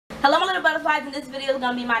Hello my little butterflies, and this video is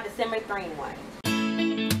going to be my December 3-in-1.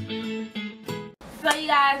 So you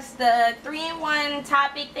guys, the 3-in-1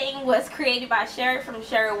 topic thing was created by Sherry from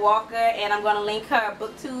Sherry Walker, and I'm going to link her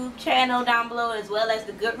booktube channel down below, as well as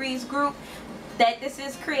the Goodreads group that this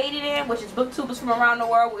is created in, which is booktubers from around the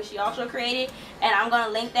world, which she also created, and I'm going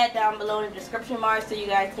to link that down below in the description bar so you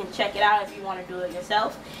guys can check it out if you want to do it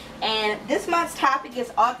yourself. And this month's topic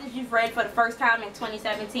is authors you've read for the first time in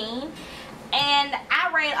 2017. And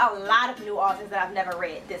I read a lot of new authors that I've never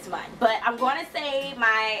read this month, but I'm going to say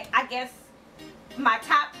my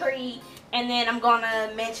top 3, and then I'm going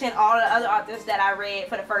to mention all the other authors that I read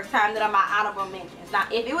for the first time that are my honorable mentions. Now,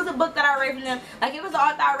 if it was a book that I read from them, like if it was an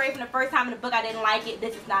author I read from the first time in the book I didn't like it,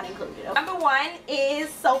 this is not included. Number 1 is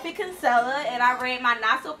Sophie Kinsella, and I read My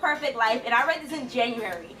Not So Perfect Life, and I read this in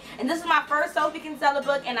January. And this is my first Sophie Kinsella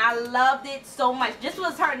book, and I loved it so much. This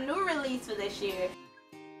was her new release for this year.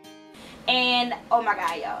 And oh my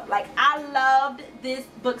god, y'all, like I loved this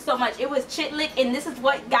book so much. It was chick lit, and this is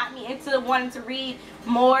what got me into wanting to read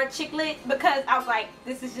more chick lit, because I was like,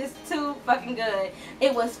 this is just too fucking good.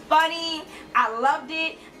 It was funny, I loved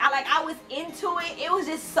it, I was into it. It was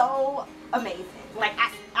just so amazing. Like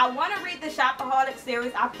I want to read the Shopaholic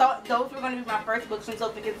series. I thought those were going to be my first books from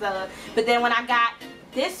Sophie Kinsella, but then when I got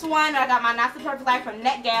this one, I got My Not So Perfect Life from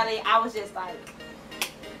NetGalley, I was just like,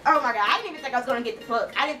 oh my god, I didn't even think I was going to get the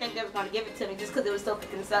book. I didn't think they was going to give it to me just because it was Sophie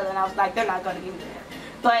Kinsella, and I was like, they're not going to give me that.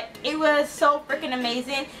 But it was so freaking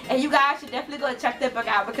amazing, and you guys should definitely go check that book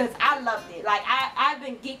out because I loved it. Like, I've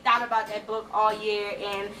been geeked out about that book all year,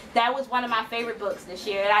 and that was one of my favorite books this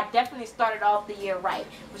year, and I definitely started off the year right,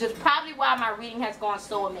 which is probably why my reading has gone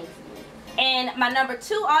so amazingly. And my number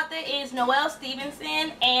 2 author is Noelle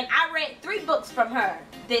Stevenson, and I read 3 books from her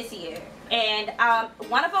this year, and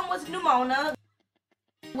one of them was Nimona,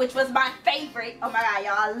 which was my favorite. Oh my god,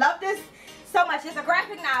 y'all, I love this so much. It's a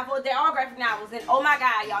graphic novel. They're all graphic novels, and oh my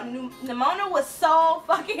god, y'all, Nimona was so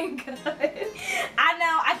fucking good. I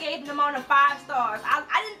know, I gave Nimona 5 stars.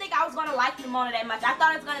 I didn't think I was gonna like Nimona that much. I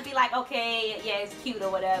thought it was gonna be like, okay, yeah, it's cute or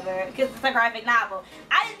whatever, because it's a graphic novel.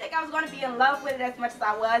 I didn't think I was gonna be in love with it as much as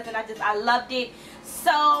I was, and I loved it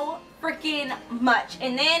so freaking much.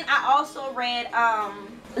 And then I also read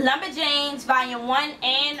Lumberjanes Volume 1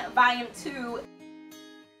 and Volume 2.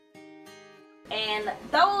 And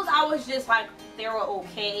those, I was just like, they were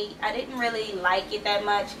okay. I didn't really like it that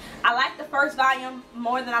much. I liked the first volume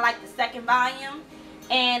more than I liked the second volume.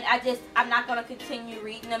 And I'm not going to continue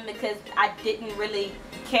reading them because I didn't really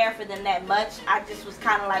care for them that much. I just was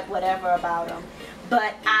kind of like whatever about them.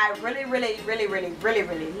 But I really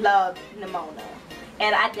loved Nimona.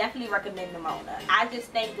 And I definitely recommend Nimona. I just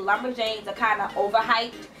think Lumberjanes are kind of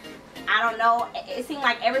overhyped. I don't know, it seemed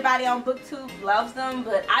like everybody on BookTube loves them,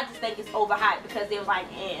 but I just think it's overhyped because they was like,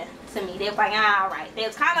 eh, to me. They was like, ah, alright. They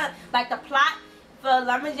was kind of, like, the plot for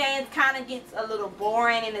Lumberjanes kind of gets a little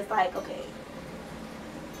boring, and it's like, okay.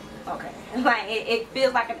 Like, it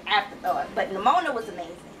feels like an afterthought, but Nimona was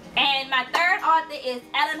amazing. And my 3rd author is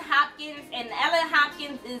Ellen Hopkins, and Ellen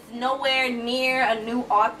Hopkins is nowhere near a new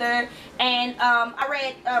author, and I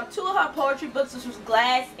read 2 of her poetry books, which was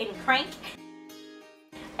Glass and Crank.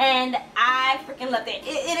 And I freaking loved it.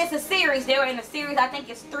 It is a series. They were in a series. I think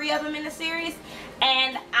it's 3 of them in the series.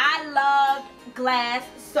 And I loved Glass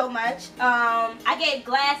so much. I gave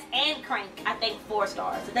Glass and Crank, I think, 4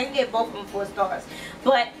 stars. So they can give both of them 4 stars.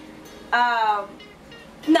 But,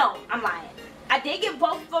 no, I'm lying. I did give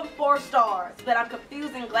both of them 4 stars, but I'm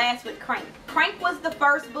confusing Glass with Crank. Crank was the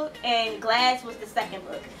first book, and Glass was the second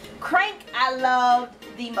book. Crank, I loved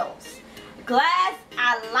the most. Glass,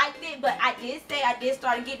 I liked it, but I did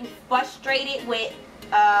start getting frustrated with,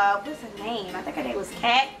 what's her name? I think her name was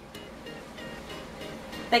Kat.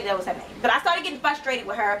 I think that was her name. But I started getting frustrated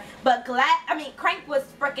with her. But Crank was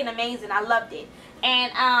freaking amazing. I loved it.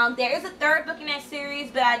 And there is a 3rd book in that series,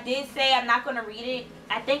 but I did say I'm not going to read it.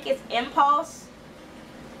 I think it's Impulse,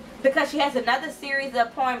 because she has another series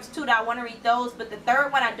of poems too that I want to read those, but the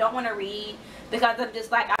 3rd one I don't want to read because I'm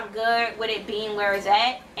just like, I'm good with it being where it's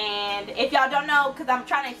at. And if y'all don't know, because I'm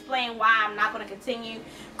trying to explain why I'm not going to continue,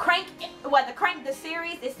 Crank, the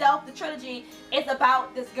series itself, the trilogy, is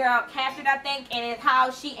about this girl, Catherine, I think, and it's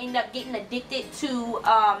how she ended up getting addicted to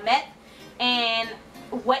meth, and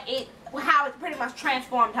how it pretty much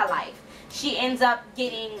transformed her life. She ends up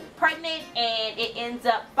getting pregnant, and it ends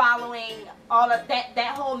up following all of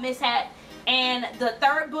that whole mishap. And the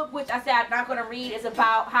 3rd book, which I said I'm not going to read, is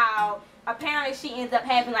about how apparently she ends up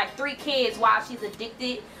having like 3 kids while she's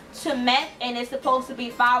addicted to meth, and it's supposed to be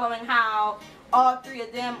following how all 3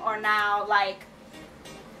 of them are now like,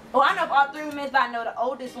 well, I don't know if all 3 of them is, but I know the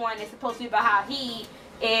oldest one is supposed to be about how he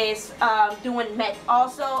is doing meth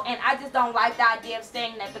also, and I just don't like the idea of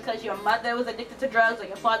saying that because your mother was addicted to drugs or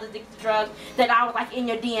your father's addicted to drugs, that I was like in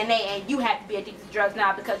your DNA and you have to be addicted to drugs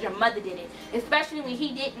now because your mother did it. Especially when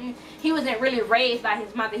he wasn't really raised by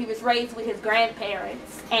his mother, he was raised with his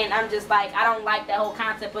grandparents, and I'm just like, I don't like that whole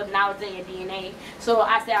concept of now it's in your DNA. So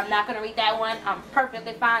I said I'm not going to read that one. I'm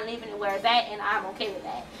perfectly fine leaving it where it's at, and I'm okay with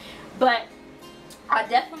that. But I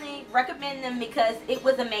definitely recommend them because it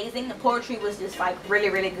was amazing. The poetry was just like really,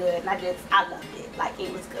 really good, and I loved it. Like,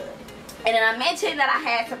 it was good. And then I mentioned that I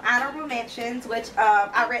had some honorable mentions, which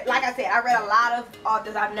I read, like I said, I read a lot of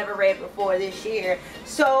authors I've never read before this year.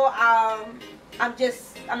 So I'm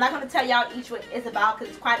not going to tell y'all each what it's about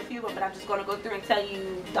because it's quite a few of them, but I'm just going to go through and tell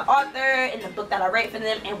you the author and the book that I read for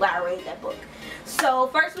them and why I read that book. So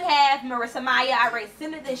first we have Marissa Maya. I read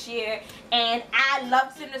Cinder this year, and I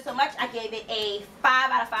loved Cinder so much I gave it a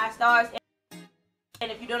 5 out of 5 stars.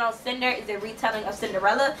 And if you don't know, Cinder is a retelling of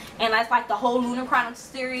Cinderella, and that's like the whole Lunar Chronicles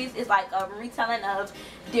series is like a retelling of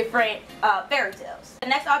different fairy tales. The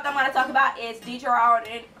next author I'm going to talk about is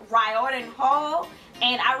Deidre Riordan Hall,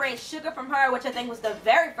 and I read Sugar from her, which I think was the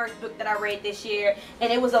very first book that I read this year,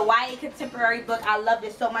 and it was a YA contemporary book. I loved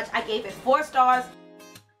it so much I gave it 4 stars.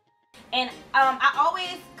 And I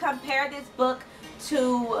always compare this book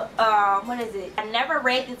to what is it? I never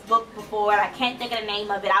read this book before, and I can't think of the name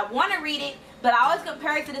of it. I want to read it, but I always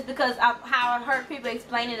compare it to this because of how I heard people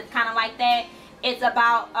explain it. It's kind of like that. It's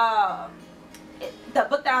about the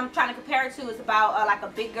book that I'm trying to compare it to is about like a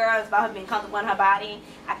big girl. It's about her being comfortable in her body.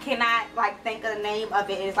 I cannot like think of the name of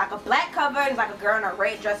it. It's like a black cover. It's like a girl in a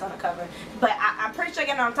red dress on the cover. But I'm pretty sure you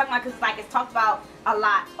know what I'm talking about because it's talked about a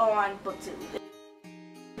lot on BookTube.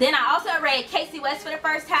 Then I also read Casey West for the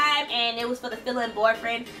first time, and it was for the fill-in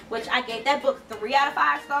boyfriend, which I gave that book 3 out of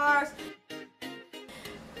 5 stars.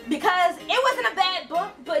 Because it wasn't a bad book,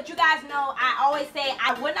 but you guys know I always say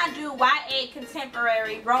I would not do YA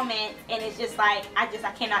contemporary romance, and it's just like I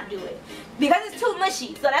cannot do it because it's too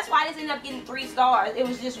mushy. So that's why this ended up getting 3 stars. It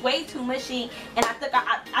was just way too mushy, and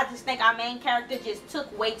I just think our main character just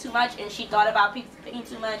took way too much, and she thought about people picking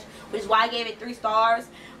too much, which is why I gave it 3 stars.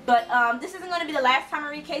 But this isn't going to be the last time I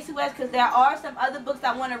read Casey West because there are some other books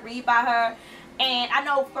I want to read by her. And I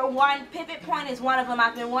know for one, Pivot Point is one of them.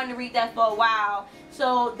 I've been wanting to read that for a while.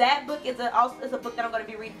 So that book is also a book that I'm going to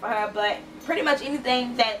be reading for her. But pretty much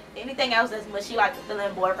anything else that's mushy like the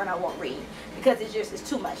fill-in boyfriend I won't read because it's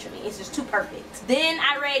too much for me. It's just too perfect. Then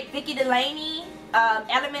I read Vicki Delaney.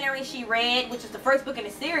 Elementary She Read, which is the first book in the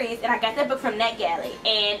series, and I got that book from NetGalley,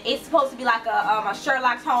 and it's supposed to be like a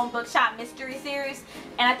Sherlock Holmes bookshop mystery series,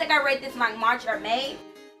 and I think I read this in like March or May.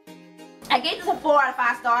 I gave this a 4 out of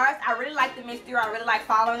 5 stars. I really like the mystery. I really like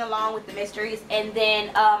following along with the mysteries. And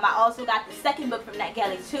then I also got the second book from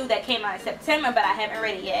NetGalley too that came out in September, but I haven't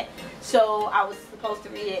read it yet. So I was supposed to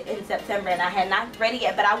read it in September, and I had not read it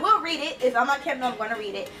yet, but I will read it. It's on my Kindle. I'm going to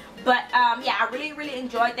read it. But yeah, I really, really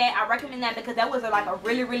enjoyed that. I recommend that because that was like a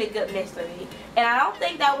really, really good mystery. And I don't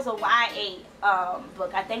think that was a YA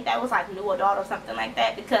book. I think that was like new adult or something like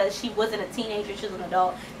that because she wasn't a teenager, she was an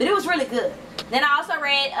adult. But it was really good. Then I also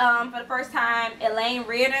read for the first time Elaine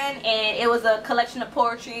Reardon, and it was a collection of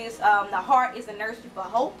poetries. The Heart is a Nursery for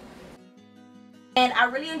Hope. And I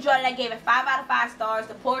really enjoyed it. I gave it 5 out of 5 stars.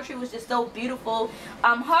 The poetry was just so beautiful.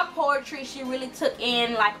 Her poetry, she really took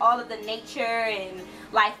in like all of the nature and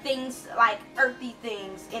like things, like earthy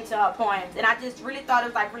things into her poems. And I just really thought it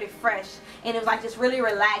was like really fresh. And it was like just really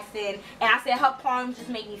relaxing. And I said her poems just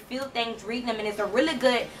make me feel things reading them. And it's a really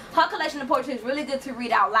good, her collection of poetry is really good to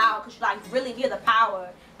read out loud because you like really hear the power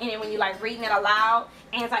in it when you like reading it aloud.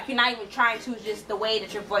 And it's like you're not even trying to, it's just the way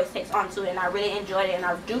that your voice takes onto it. And I really enjoyed it, and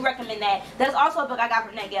I do recommend that. There's also a book I got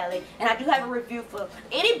from NetGalley, and I do have a review for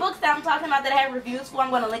any books that I'm talking about that I have reviews for. I'm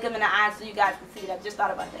going to link them in the eye so you guys can see it. I just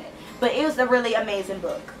thought about that. But it was a really amazing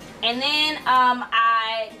book. And then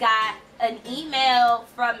I got an email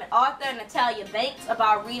from author Natalia Banks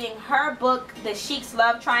about reading her book, The Sheik's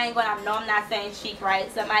Love Triangle. And I know I'm not saying chic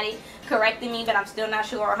right. Somebody corrected me, but I'm still not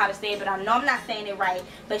sure how to say it. But I know I'm not saying it right.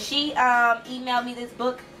 But she emailed me this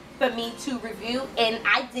book for me to review, and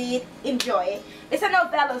I did enjoy it. It's a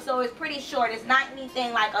novella, so it's pretty short. It's not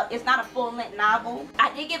anything like it's not a full-length novel.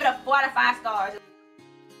 I did give it a 4 out of 5 stars.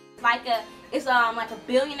 It's like a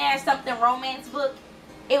billionaire something romance book.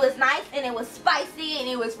 It was nice, and it was spicy, and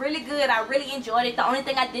it was really good. I really enjoyed it. The only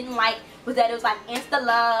thing I didn't like was that it was like insta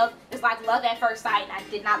love. It's like love at first sight, and I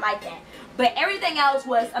did not like that. But everything else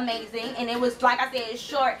was amazing, and it was, like I said, it's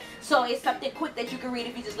short, so it's something quick that you can read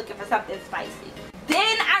if you're just looking for something spicy.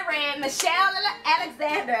 Then I read Michelle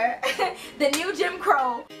Alexander, The New Jim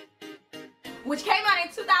Crow. which came out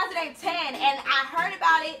in 2010, and I heard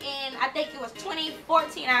about it in, I think it was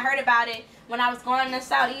 2014. I heard about it when I was going to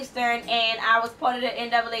Southeastern, and I was part of the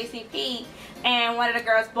NAACP, and one of the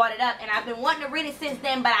girls brought it up, and I've been wanting to read it since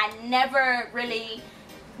then, but I never really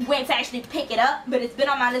went to actually pick it up. But it's been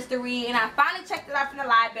on my list to read, and I finally checked it out from the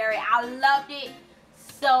library. I loved it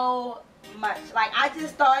so much. Like, I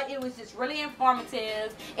just thought it was just really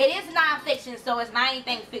informative. It is nonfiction, so it's not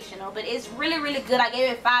anything fictional, but it's really, really good. I gave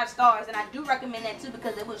it 5 stars, and I do recommend that too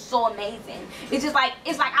because it was so amazing. It's just like,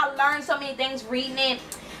 it's like I learned so many things reading it.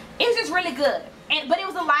 It's just really good. But it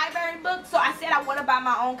was a library book, so I said I want to buy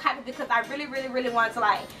my own copy because I really, really, really wanted to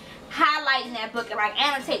like highlight in that book and like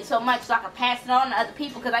annotate so much so I could pass it on to other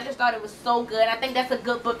people because I just thought it was so good. I think that's a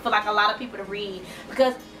good book for like a lot of people to read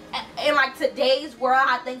because in like today's world,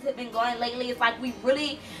 how things have been going lately, it's like we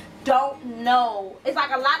really don't know. It's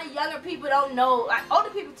like a lot of younger people don't know, like older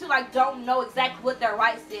people too, like don't know exactly what their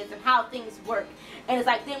rights is and how things work. And it's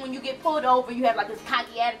like then when you get pulled over, you have like this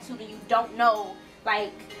cocky attitude and you don't know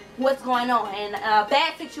like what's going on, and a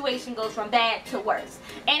bad situation goes from bad to worse.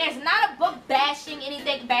 And it's not a book bashing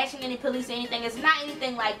anything, bashing any police or anything. It's not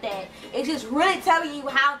anything like that. It's just really telling you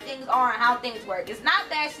how things are and how things work. It's not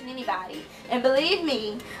bashing anybody. And believe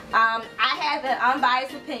me, I have an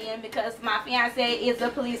unbiased opinion because my fiance is a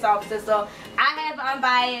police officer, so I have an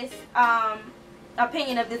unbiased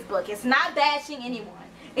opinion of this book. It's not bashing anyone.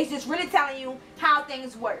 It's just really telling you how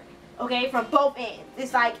things work, okay, from both ends.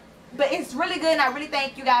 It's like, but it's really good, and I really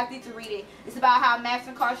think you guys need to read it. It's about how mass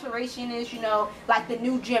incarceration is, you know, like the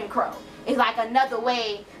new Jim Crow. It's like another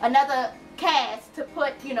way, another cast to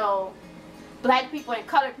put, you know, black people and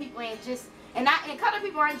colored people in just, and colored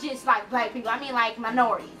people aren't just like black people. I mean like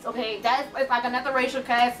minorities, okay? It's like another racial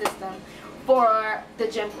caste system for the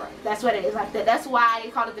Jim Crow. That's what it is. Like that. That's why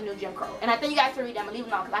they call it the new Jim Crow. And I think you guys should read them and leave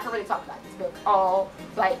it alone because I can really talk about this book all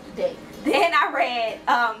like day. Then I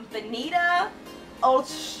read Benita. Oh,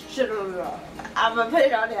 I'm gonna put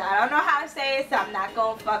it on there. I don't know how to say it, so I'm not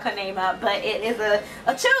gonna fuck her name up. But it is a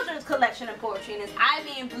children's collection of poetry, and it's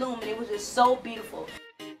Ivy in Bloom, and it was just so beautiful.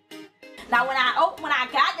 Now, when I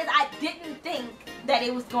got this, I didn't think that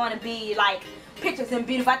it was going to be like pictures and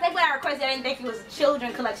beautiful. I think when I requested, I didn't think it was a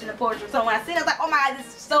children's collection of poetry. So when I seen it, I was like, oh my God,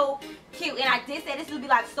 this is so cute. And I did say this would be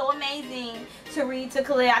like so amazing to read to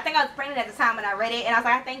Kayla. I think I was pregnant at the time when I read it, and I was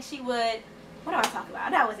like, I think she would. What am I talking about? I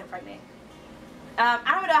know I wasn't pregnant.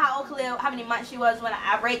 I don't know how old Kayla, how many months she was when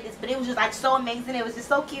I read this, but it was just like so amazing. It was just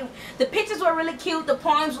so cute. The pictures were really cute. The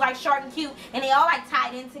poems were like short and cute, and they all like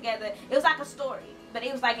tied in together. It was like a story, but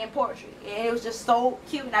it was like in poetry, and it was just so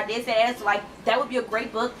cute. And I did say that, so like that would be a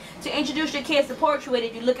great book to introduce your kids to poetry with.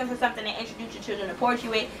 If you're looking for something to introduce your children to poetry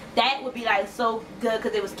with, that would be like so good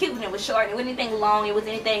because it was cute and it was short and it wasn't anything long, it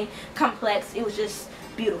wasn't anything complex. It was just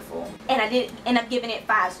beautiful, and I did end up giving it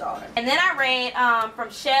 5 stars. And then I read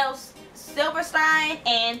from Shells Silverstein,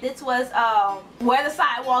 and this was Where the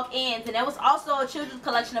Sidewalk Ends, and it was also a children's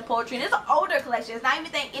collection of poetry, and it's an older collection. It's not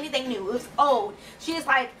even anything new. It was old. She's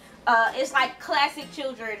like it's like classic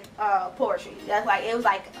children poetry. That's like, it was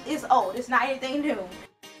like, it's old. It's not anything new.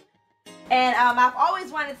 And I've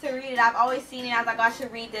always wanted to read it. I've always seen it. I was like, oh, I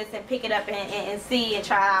should read this and pick it up and see and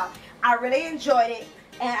try it out. I really enjoyed it.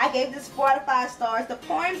 And I gave this 4 out of 5 stars. The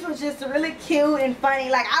poems was just really cute and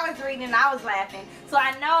funny. Like, I was reading and I was laughing. So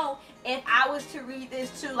I know if I was to read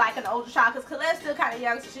this to like an older child, because Kayla's still kind of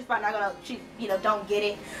young, so she's probably not gonna, you know, don't get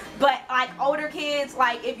it. But like older kids,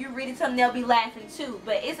 like if you read it to them, they'll be laughing too.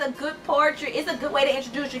 But it's a good poetry. It's a good way to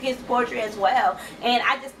introduce your kids to poetry as well. And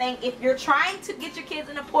I just think if you're trying to get your kids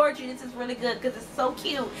into poetry, this is really good because it's so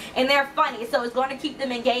cute and they're funny. So it's going to keep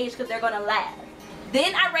them engaged because they're going to laugh.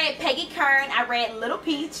 Then I read Peggy Kern. I read Little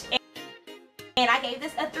Peach. And I gave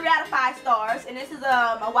this a 3 out of 5 stars. And this is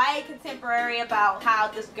a YA contemporary about how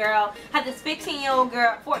this girl, how this 15-year-old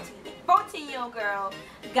girl, 14-year-old girl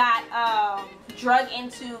got drugged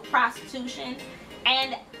into prostitution.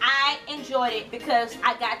 And I enjoyed it because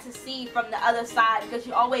I got to see from the other side, because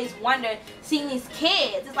you always wonder, seeing these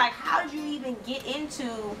kids, it's like, how did you even get into,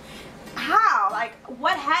 how? Like,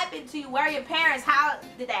 what happened to you? Where are your parents? How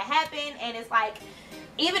did that happen? And it's like,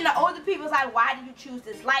 even the older people's like, why did you choose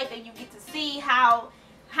this life? And you get to see how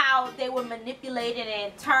they were manipulated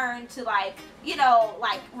and turned to, like, you know,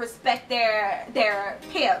 like respect their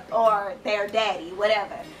pimp or their daddy,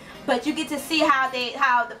 whatever. But you get to see how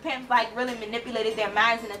the pimps like really manipulated their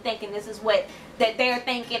minds into thinking this is what that they're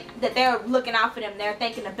thinking, that they're looking out for them, they're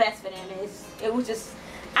thinking the best for them. It was just,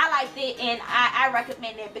 I liked it, and I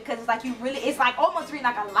recommend it because it's like, you really, it's like almost reading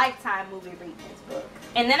like a Lifetime movie reading this book.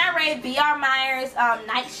 And then I read B.R. Myers'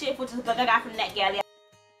 Night Shift, which is a book I got from NetGalley.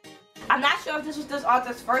 I'm not sure if this was this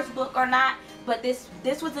author's first book or not, but this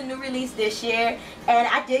was a new release this year, and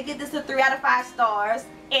I did give this a 3 out of 5 stars,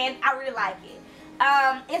 and I really like it.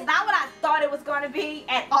 It's not what I thought it was going to be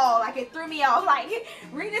at all. Like, it threw me off. Like,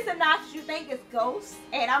 read the synopsis, you think it's ghosts,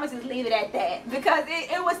 and I'm going to just leave it at that. Because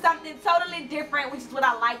it was something totally different, which is what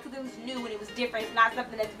I like, because it was new and it was different. It's not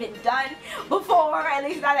something that's been done before, at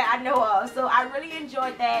least not that I know of. So I really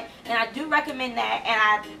enjoyed that, and I do recommend that, and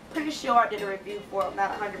I'm pretty sure I did a review for it,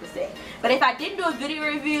 not 100%. But if I didn't do a video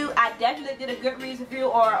review, I definitely did a Goodreads review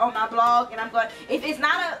or on my blog, and I'm going, if it's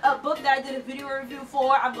not a book that I did a video review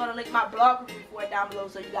for, I'm going to link my blog review for it down below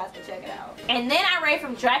so you guys can check it out. And then I read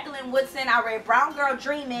from Jacqueline Woodson, I read Brown Girl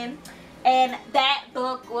Dreaming, and that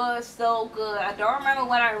book was so good. I don't remember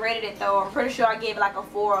when I rated it though. I'm pretty sure I gave it like a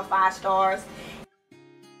 4 or 5 stars.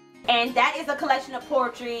 And that is a collection of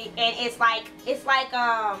poetry, and it's like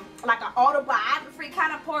an autobiography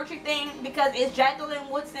kind of poetry thing, because it's Jacqueline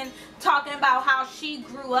Woodson talking about how she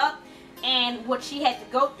grew up and what she had to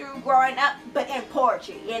go through growing up, but in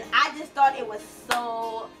poetry. And I just thought it was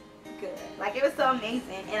so good. Like, it was so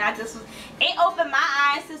amazing, and it opened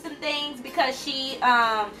my eyes to some things, because she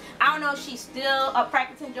I don't know if she's still a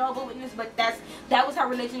practicing Jehovah's Witness, but that was her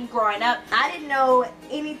religion growing up. I didn't know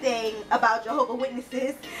anything about Jehovah's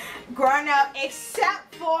Witnesses growing up,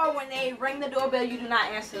 except for when they ring the doorbell, you do not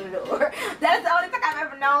answer the door. That's the only thing I've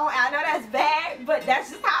ever known. I know that's bad, but that's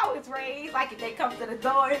just how it's raised. Like, if they come to the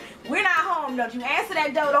door, we're not home, don't you answer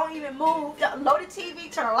that door, don't even move, load the TV,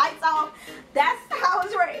 turn the lights off. That's how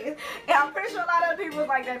it's raised. And I'm pretty sure a lot of other people was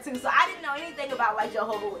like that too. So I didn't know anything about like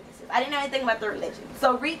Jehovah's Witnesses. I didn't know anything about the religion.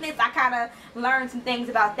 So reading this, I kind of learned some things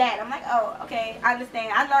about that. I'm like, oh, okay, I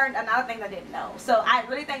understand. I learned another thing I didn't know. So I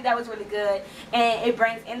really think that was really good. And it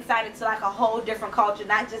brings insight into like a whole different culture,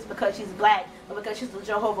 not just because she's black, but because she's a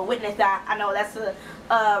Jehovah's Witness. I know that's a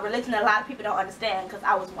religion that a lot of people don't understand, because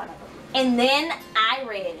I was one of them. And then I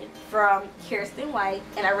read from Kirsten White,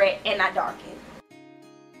 and I read And I Darken.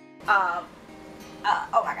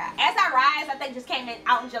 Oh my god, As I Rise, I think just came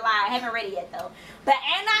out in July. I haven't read it yet though. But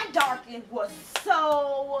And I Darken was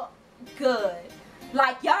so good.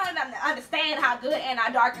 Like, y'all don't understand how good And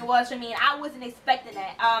I Darken was for me, and I wasn't expecting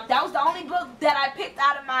that. That was the only book that I picked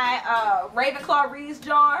out of my Ravenclaw Reads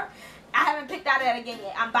jar. I haven't picked out of that again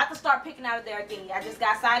yet. I'm about to start picking out of there again. I just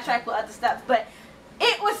got sidetracked with other stuff, but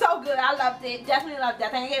it was so good. I loved it. Definitely loved it. I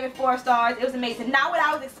think I gave it 4 stars. It was amazing. Not what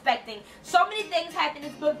I was expecting. So many things happened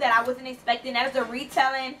in this book that I wasn't expecting. That is a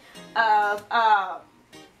retelling of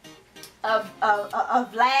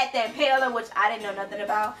Vlad the Impaler, which I didn't know nothing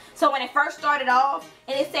about. So when it first started off,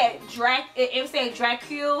 and it said it was saying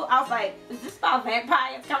Dracula, I was like, is this about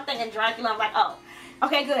vampires? I'm thinking Dracula. I'm like, oh.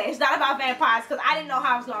 Okay, good. It's not about vampires, because I didn't know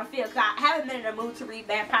how I was going to feel, because I haven't been in the mood to read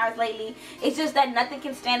vampires lately. It's just that nothing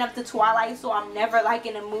can stand up to Twilight, so I'm never like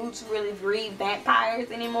in the mood to really read vampires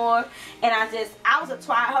anymore. And I was a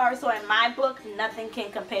Twilight horror, so in my book, nothing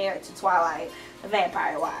can compare to Twilight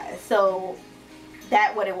vampire-wise. So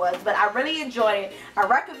that's what it was. But I really enjoyed it. I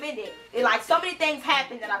recommend it. Like, so many things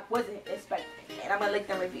happened that I wasn't expecting. And I'm going to link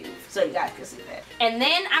the reviews so you guys can see that. And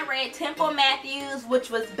then I read Temple Matthews, which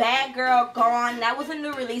was Bad Girl Gone. That was a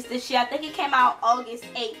new release this year. I think it came out August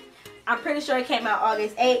 8th. I'm pretty sure it came out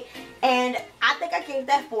August 8th. And I think I gave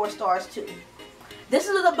that 4 stars too. This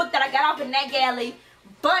is a book that I got off of NetGalley.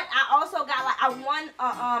 But I also got, like, I won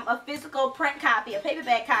a physical print copy, a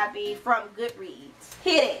paperback copy from Goodreads.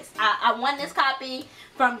 Here it is. I won this copy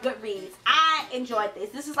from Goodreads. I enjoyed this.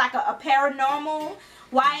 This is like a paranormal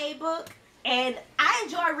YA book. And I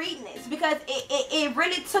enjoy reading this because it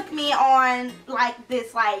really took me on like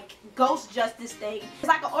this like ghost justice thing. It's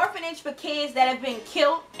like an orphanage for kids that have been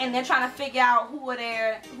killed, and they're trying to figure out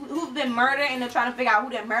who've been murdered, and they're trying to figure out who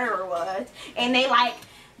their murderer was. And they, like,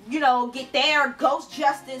 you know, get their ghost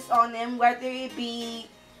justice on them, whether it be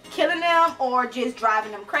killing them or just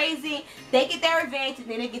driving them crazy. They get their revenge, and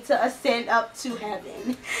then they get to ascend up to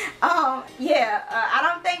heaven. I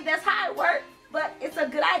don't think that's how it works, but it's a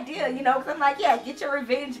good idea, you know, because I'm like, yeah, get your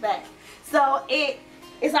revenge back. So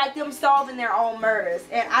it's like them solving their own murders,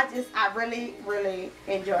 and I really, really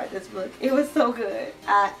enjoyed this book. It was so good.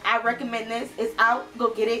 I recommend this. It's out. Go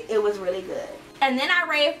get it. It was really good. And then I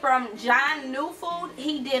read from John Newfold.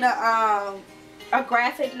 He did a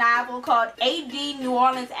graphic novel called A.D. New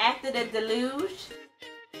Orleans After the Deluge.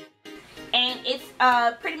 And it's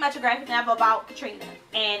pretty much a graphic novel about Katrina.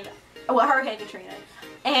 And, well, Hurricane Katrina.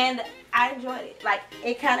 And I enjoyed it. Like,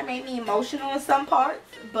 it kind of made me emotional in some parts,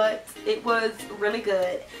 but it was really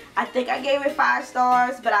good. I think I gave it 5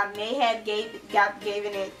 stars, but I may have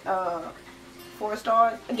given it 4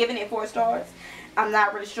 stars. Giving it 4 stars. I'm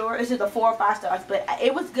not really sure. It's just a 4 or 5 stars, but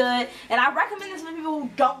it was good. And I recommend this for people who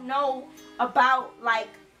don't know about, like,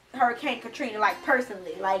 Hurricane Katrina, like,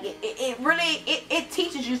 personally. Like, it really, it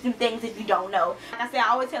teaches you some things if you don't know. Like I said, I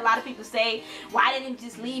always hear a lot of people say, why didn't you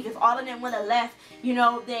just leave? If all of them would have left, you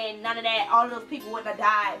know, then none of that, all of those people wouldn't have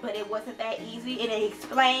died. But it wasn't that easy, and it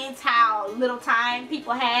explains how little time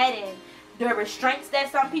people had and the restraints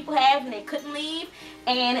that some people have and they couldn't leave.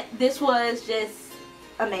 And this was just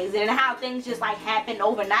amazing, and how things just like happened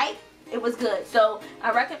overnight. It was good. So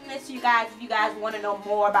I recommend this to you guys if you guys want to know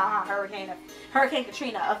more about how Hurricane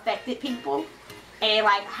Katrina affected people and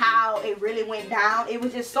like how it really went down. It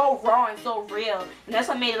was just so raw and so real, and that's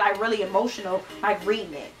what made it like really emotional, like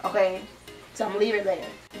reading it. Okay, so I'm gonna leave it there.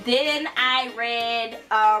 Then I read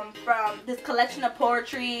from this collection of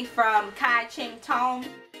poetry from Kai Ching Tong.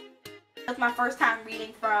 That's my first time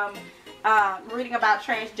reading from reading about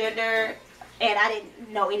transgender. And I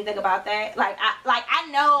didn't know anything about that. I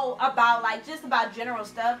know about like just about general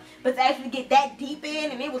stuff, but to actually get that deep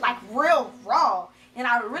in, and it was like real raw. And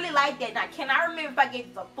I really liked that. Now, can I remember if I gave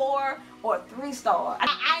it a 4 or a 3 star?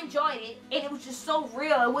 I enjoyed it, and it was just so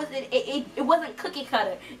real. It wasn't cookie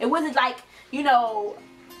cutter. It wasn't like, you know,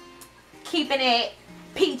 keeping it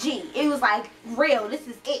PG. It was like real. This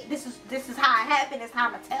is it. This is how it happened. This is how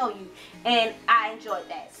I'm gonna tell you, and I enjoyed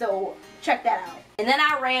that. So check that out. And then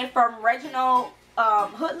I read from Reginald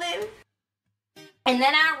Hoodlin, and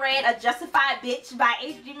then I read A Justified Bitch by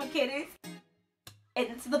H.G. McKinnis. And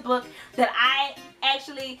it's the book that I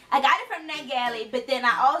got it from NetGalley, but then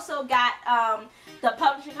I also got the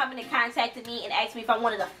publishing company contacted me and asked me if I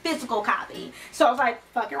wanted a physical copy. So I was like,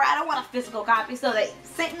 fuck it, right, I want a physical copy. So they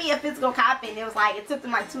sent me a physical copy, and it was like, it took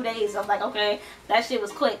them like 2 days. So I was like, okay, that shit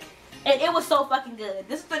was quick. And it was so fucking good.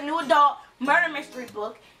 This is the new adult murder mystery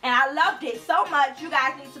book, and I loved it so much. You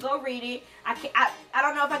guys need to go read it. I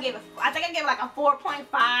don't know if I gave it, I think I gave it like a 4.5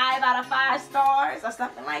 out of 5 stars or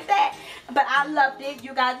something like that. But I loved it.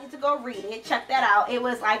 You guys need to go read it. Check that out. It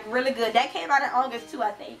was like really good. That came out in August too, I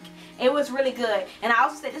think. It was really good. And I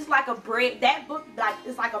also said this is like a bridge. That book like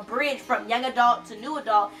is like a bridge from young adult to new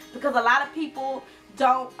adult, because a lot of people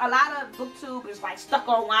a lot of booktube is like stuck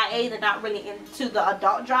on YA. They're not really into the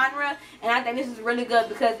adult genre, and I think this is really good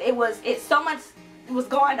because it's so much was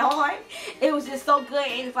going on. It was just so good,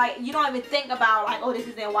 and it's like you don't even think about like, oh, this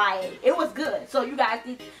is in YA. It was good. So you guys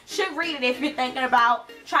should read it if you're thinking about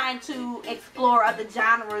trying to explore other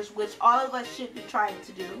genres, which all of us should be trying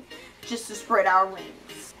to do, just to spread our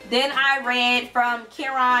wings. Then I read from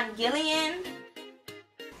Kieron Gillian,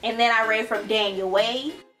 and then I read from Daniel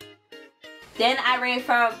Wade. Then I read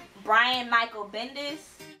from Brian Michael Bendis.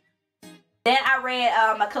 Then I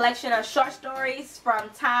read a collection of short stories from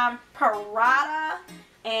Tom Perrotta,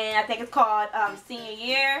 and I think it's called Senior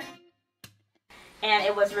Year. And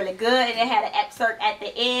it was really good, and it had an excerpt at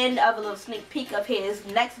the end of a little sneak peek of his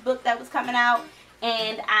next book that was coming out.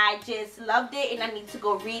 And I just loved it, and I need to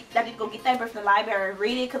go get that book from the library and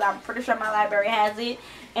read it, because I'm pretty sure my library has it.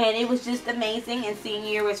 And it was just amazing, and Senior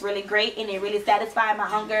Year was really great, and it really satisfied my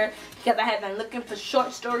hunger, because I have been looking for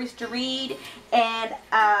short stories to read, and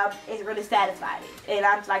it really satisfied it. And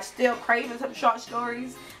I'm like still craving some short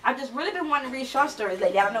stories. I've just really been wanting to read short stories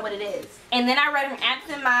lately. I don't know what it is. And then I read from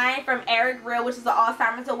Absent Mind from Eric Real, which is an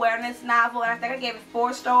Alzheimer's awareness novel, and I think I gave it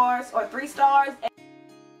 4 stars or 3 stars.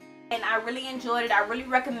 And I really enjoyed it. I really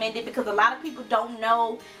recommend it, because a lot of people don't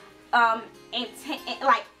know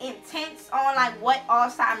intense on like what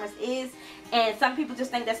Alzheimer's is, and some people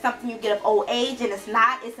just think that's something you get of old age, and it's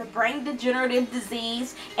not. It's a brain degenerative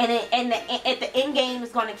disease, and at the end game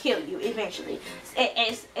is going to kill you eventually.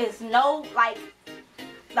 It's no like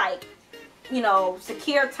you know,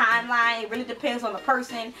 secure timeline. It really depends on the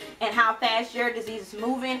person and how fast your disease is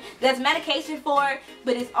moving. There's medication for it,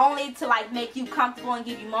 but it's only to like make you comfortable and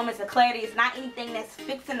give you moments of clarity. It's not anything that's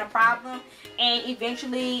fixing the problem, and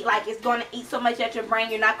eventually like it's going to eat so much at your brain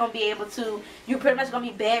you're not going to be able to, you're pretty much going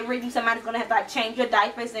to be bedridden. Somebody's going to have to like change your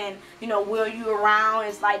diapers and, you know, wheel you around.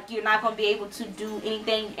 It's like you're not going to be able to do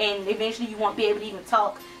anything, and eventually you won't be able to even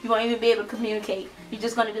talk. You won't even be able to communicate. You're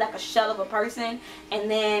just going to be like a shell of a person,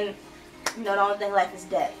 and then, you know, the only thing left is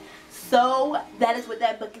death. So that is what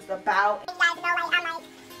that book is about. You guys know, like, I'm like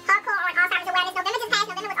hardcore on Alzheimer's awareness. November just passed.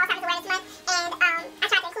 November was Alzheimer's awareness month, and I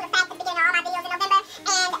tried to include a fact at the beginning of all my videos in November,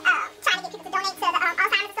 and trying to get people to donate to the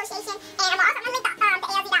Alzheimer's Association. And I'm also going to link the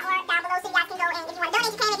ALZ.org down below, so you guys can go, and if you want to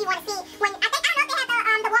donate, you can. If you want to see when I don't know if they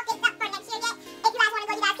have the walk dates up for next year yet. If you guys want to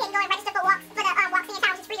go, you guys can go and register for walks in your town,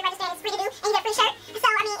 which is free to register and it's free to do, and you get a free shirt. So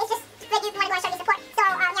I mean, it's just for you if you want to go and show your support. So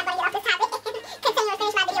yeah, I'm going to get off this topic. Continue and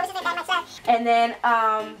finish my video, which isn't that much left. And And then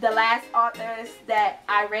the last authors that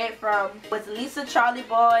I read from was Lisa Charlie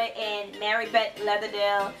Boy and Mary Beth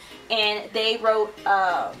Leatherdale, and they wrote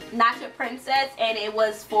Not Your Princess, and it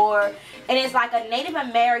was for, and it's like a Native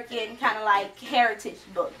American kind of like heritage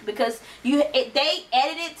book, because they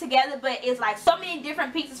edited it together, but it's like so many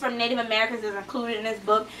different pieces from Native Americans is included in this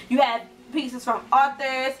book. You have pieces from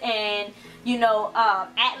authors and, you know,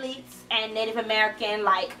 athletes and Native American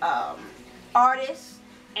like artists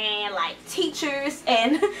and like teachers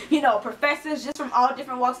and, you know, professors, just from all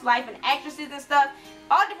different walks of life, and actresses and stuff,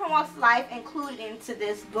 all different walks of life included into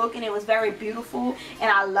this book, and it was very beautiful and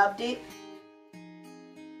I loved it.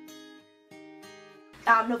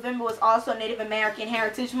 November was also Native American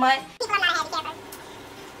Heritage Month. People are not a handicapper.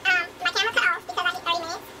 My camera cut off because I hit 30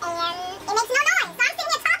 minutes and it makes no noise. So I'm sitting here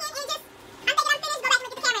talking and just, I'm thinking I'm finished, go back and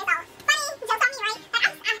look at the camera and go, funny, Joe told me, right? Like,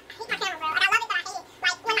 I hate my camera, bro. Like, I love it, but I hate it.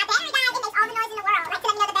 Like, when my battery dies, it makes all the noise in the world. Like, to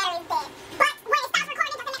let me know the battery is dead. But when it stops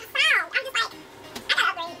recording, it doesn't make a sound. I'm just like, I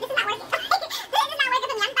gotta upgrade. This is not working. This is not working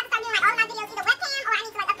for me. I'm about to start doing like all my videos either webcam or I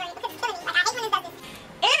need to like upgrade because it's killing me. Like, I hate when it does this.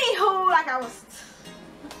 Anywho, like I was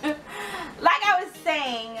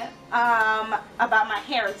saying about my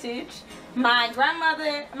heritage, my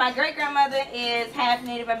great grandmother is half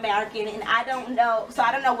Native American, and I don't know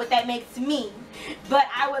what that makes me, but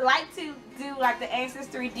I would like to do like the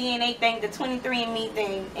ancestry DNA thing, the 23andMe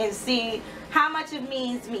thing, and see how much it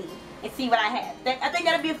means me and see what I have. I think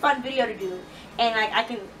that'll be a fun video to do, and like I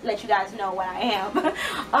can let you guys know what I am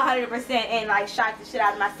 100% and like shock the shit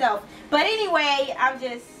out of myself. But anyway, that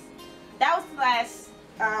was the last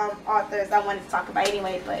authors I wanted to talk about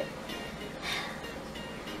anyway, but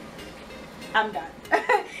I'm done.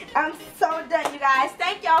 I'm so done, you guys.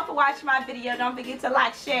 Thank y'all for watching my video. Don't forget to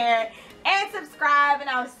like, share, and subscribe, and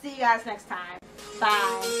I will see you guys next time.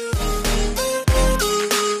 Bye.